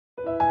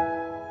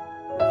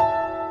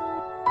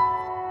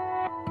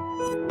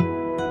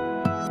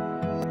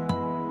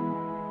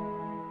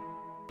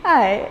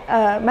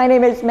Hi, my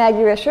name is Maggie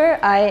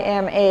Risher. I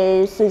am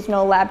a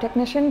seasonal lab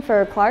technician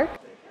for Clarke.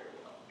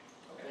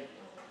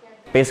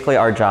 Basically,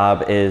 our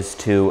job is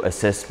to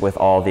assist with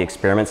all the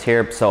experiments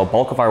here. So a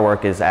bulk of our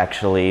work is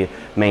actually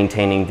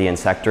maintaining the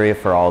insectary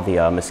for all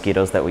the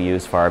mosquitoes that we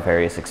use for our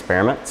various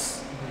experiments.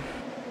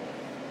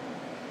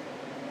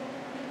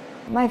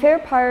 My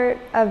favorite part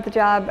of the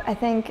job, I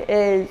think,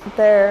 is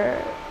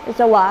there is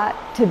a lot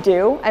to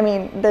do. I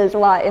mean, there's a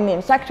lot in the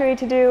insectary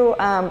to do,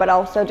 but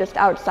also just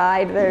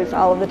outside, there's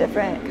all of the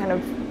different kind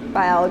of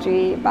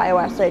biology,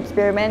 bioassay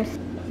experiments.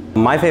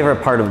 My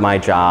favorite part of my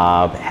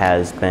job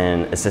has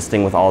been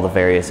assisting with all the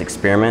various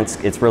experiments.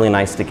 It's really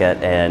nice to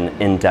get an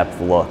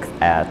in-depth look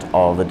at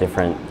all the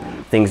different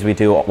things we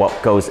do,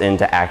 what goes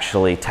into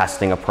actually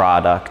testing a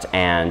product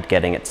and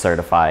getting it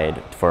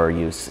certified for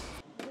use.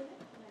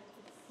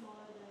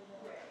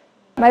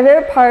 My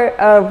favorite part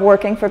of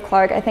working for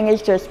Clarke, I think,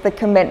 is just the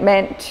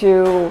commitment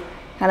to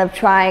kind of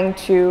trying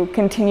to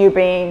continue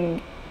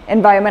being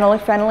environmentally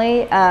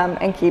friendly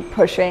and keep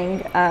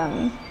pushing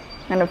kind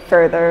of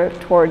further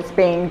towards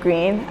being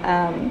green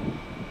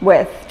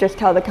with just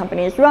how the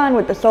company is run,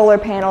 with the solar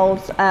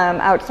panels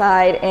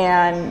outside,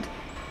 and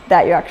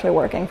that you're actually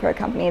working for a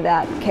company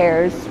that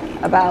cares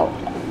about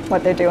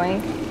what they're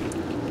doing.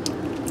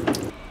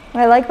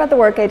 What I like about the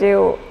work I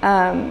do,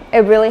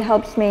 it really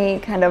helps me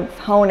kind of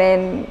hone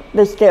in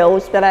the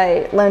skills that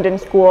I learned in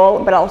school,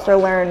 but also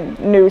learn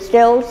new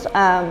skills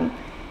and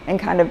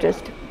kind of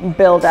just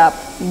build up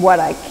what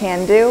I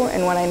can do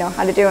and what I know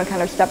how to do and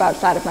kind of step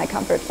outside of my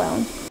comfort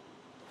zone.